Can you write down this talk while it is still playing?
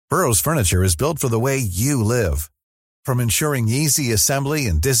Burrow's furniture is built for the way you live. From ensuring easy assembly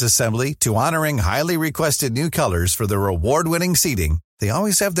and disassembly to honoring highly requested new colors for their award-winning seating, they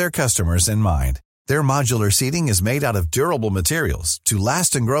always have their customers in mind. Their modular seating is made out of durable materials to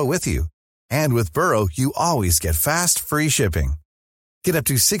last and grow with you. And with Burrow, you always get fast, free shipping. Get up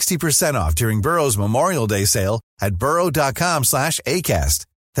to 60% off during Burrow's Memorial Day sale at burrow.com/ACAST.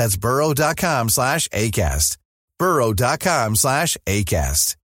 That's burrow.com/ACAST.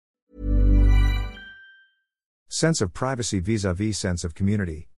 burrow.com/ACAST. Sense of privacy vis-à-vis sense of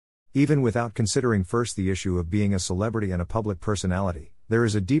community. Even without considering first the issue of being a celebrity and a public personality, there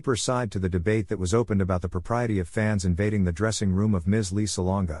is a deeper side to the debate that was opened about the propriety of fans invading the dressing room of Ms. Lee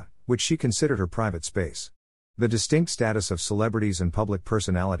Salonga, which she considered her private space. The distinct status of celebrities and public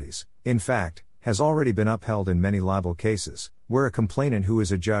personalities, in fact, has already been upheld in many libel cases, where a complainant who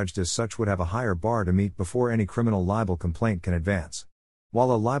is adjudged as such would have a higher bar to meet before any criminal libel complaint can advance.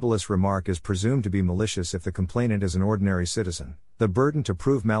 While a libelous remark is presumed to be malicious if the complainant is an ordinary citizen, the burden to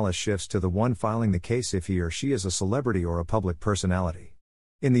prove malice shifts to the one filing the case if he or she is a celebrity or a public personality.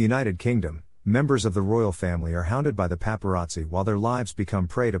 In the United Kingdom, members of the royal family are hounded by the paparazzi while their lives become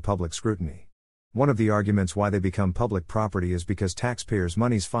prey to public scrutiny. One of the arguments why they become public property is because taxpayers'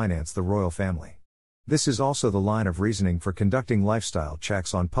 monies finance the royal family. This is also the line of reasoning for conducting lifestyle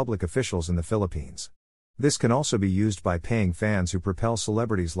checks on public officials in the Philippines. This can also be used by paying fans who propel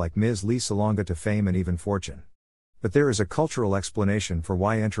celebrities like Ms. Lee Salonga to fame and even fortune. But there is a cultural explanation for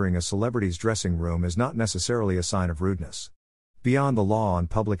why entering a celebrity's dressing room is not necessarily a sign of rudeness. Beyond the law on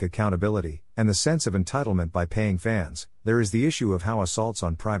public accountability, and the sense of entitlement by paying fans, there is the issue of how assaults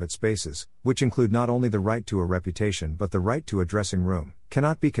on private spaces, which include not only the right to a reputation but the right to a dressing room,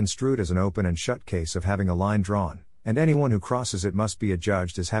 cannot be construed as an open and shut case of having a line drawn, and anyone who crosses it must be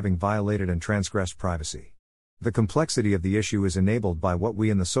adjudged as having violated and transgressed privacy. The complexity of the issue is enabled by what we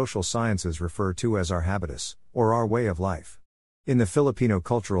in the social sciences refer to as our habitus, or our way of life. In the Filipino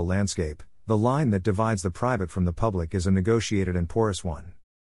cultural landscape, the line that divides the private from the public is a negotiated and porous one.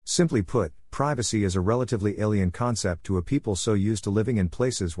 Simply put, privacy is a relatively alien concept to a people so used to living in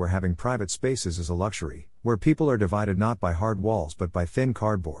places where having private spaces is a luxury, where people are divided not by hard walls but by thin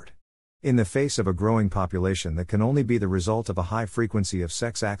cardboard. In the face of a growing population that can only be the result of a high frequency of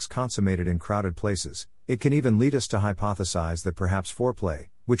sex acts consummated in crowded places, it can even lead us to hypothesize that perhaps foreplay,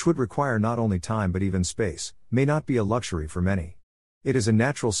 which would require not only time but even space, may not be a luxury for many. It is a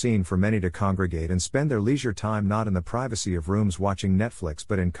natural scene for many to congregate and spend their leisure time not in the privacy of rooms watching Netflix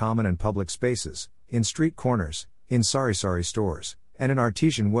but in common and public spaces, in street corners, in sari-sari stores, and in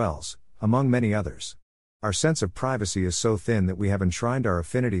artesian wells, among many others. Our sense of privacy is so thin that we have enshrined our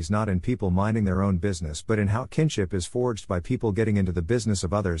affinities not in people minding their own business but in how kinship is forged by people getting into the business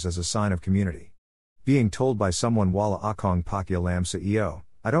of others as a sign of community. Being told by someone wala akong pakialam sa iyo,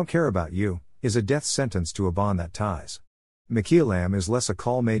 I don't care about you, is a death sentence to a bond that ties. Makialam is less a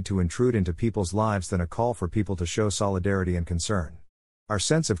call made to intrude into people's lives than a call for people to show solidarity and concern. Our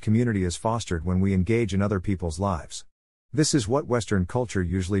sense of community is fostered when we engage in other people's lives. This is what Western culture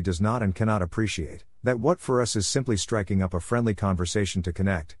usually does not and cannot appreciate, that what for us is simply striking up a friendly conversation to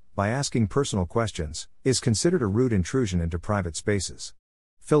connect, by asking personal questions, is considered a rude intrusion into private spaces.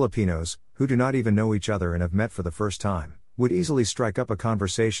 Filipinos, who do not even know each other and have met for the first time, would easily strike up a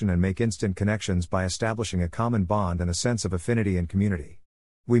conversation and make instant connections by establishing a common bond and a sense of affinity and community.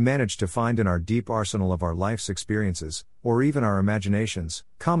 We manage to find in our deep arsenal of our life's experiences, or even our imaginations,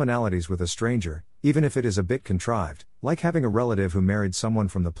 commonalities with a stranger, even if it is a bit contrived, like having a relative who married someone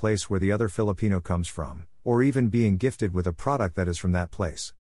from the place where the other Filipino comes from, or even being gifted with a product that is from that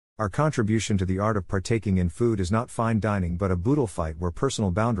place. Our contribution to the art of partaking in food is not fine dining but a boodle fight where personal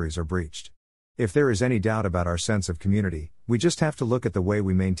boundaries are breached. If there is any doubt about our sense of community, we just have to look at the way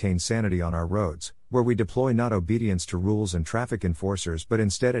we maintain sanity on our roads, where we deploy not obedience to rules and traffic enforcers but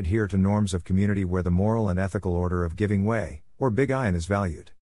instead adhere to norms of community where the moral and ethical order of giving way, or big iron, is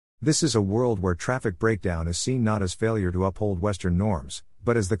valued. This is a world where traffic breakdown is seen not as failure to uphold Western norms,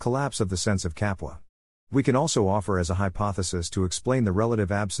 but as the collapse of the sense of kapwa. We can also offer as a hypothesis to explain the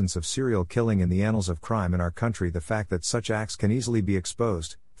relative absence of serial killing in the annals of crime in our country the fact that such acts can easily be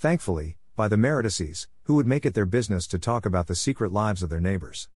exposed, thankfully, by the meritacies, who would make it their business to talk about the secret lives of their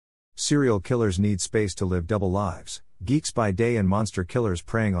neighbors. Serial killers need space to live double lives, geeks by day and monster killers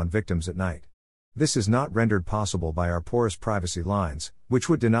preying on victims at night. This is not rendered possible by our porous privacy lines, which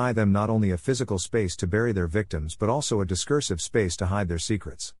would deny them not only a physical space to bury their victims but also a discursive space to hide their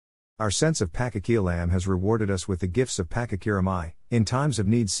secrets. Our sense of pakikialam has rewarded us with the gifts of pakikiramay, in times of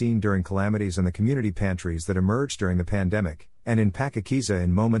need seen during calamities and the community pantries that emerged during the pandemic, and in pakikiza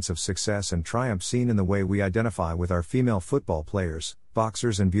in moments of success and triumph seen in the way we identify with our female football players,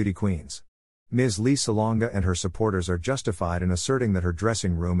 boxers and beauty queens. Ms. Lee Salonga and her supporters are justified in asserting that her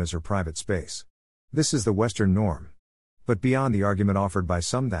dressing room is her private space. This is the Western norm. But beyond the argument offered by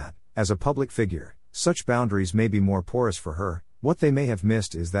some that, as a public figure, such boundaries may be more porous for her, what they may have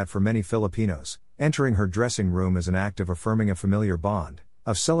missed is that for many Filipinos, entering her dressing room is an act of affirming a familiar bond,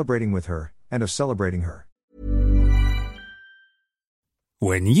 of celebrating with her, and of celebrating her.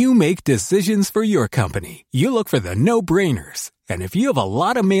 When you make decisions for your company, you look for the no-brainers. And if you have a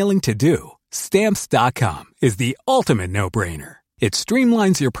lot of mailing to do, Stamps.com is the ultimate no-brainer. It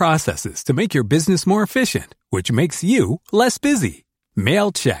streamlines your processes to make your business more efficient, which makes you less busy.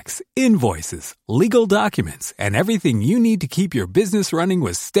 Mail checks, invoices, legal documents, and everything you need to keep your business running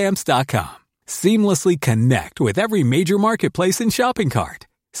with Stamps.com. Seamlessly connect with every major marketplace and shopping cart.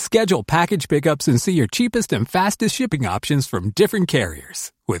 Schedule package pickups and see your cheapest and fastest shipping options from different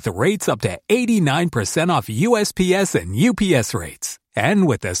carriers, with rates up to 89% off USPS and UPS rates. And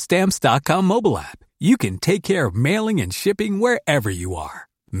with the Stamps.com mobile app, you can take care of mailing and shipping wherever you are.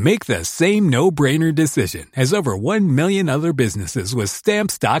 Make the same no-brainer decision as over 1 million other businesses with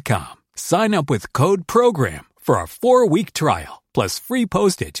Stamps.com. Sign up with code PROGRAM for a 4-week trial, plus free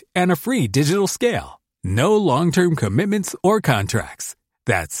postage and a free digital scale. No long-term commitments or contracts.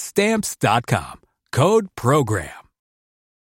 That's Stamps.com. Code PROGRAM.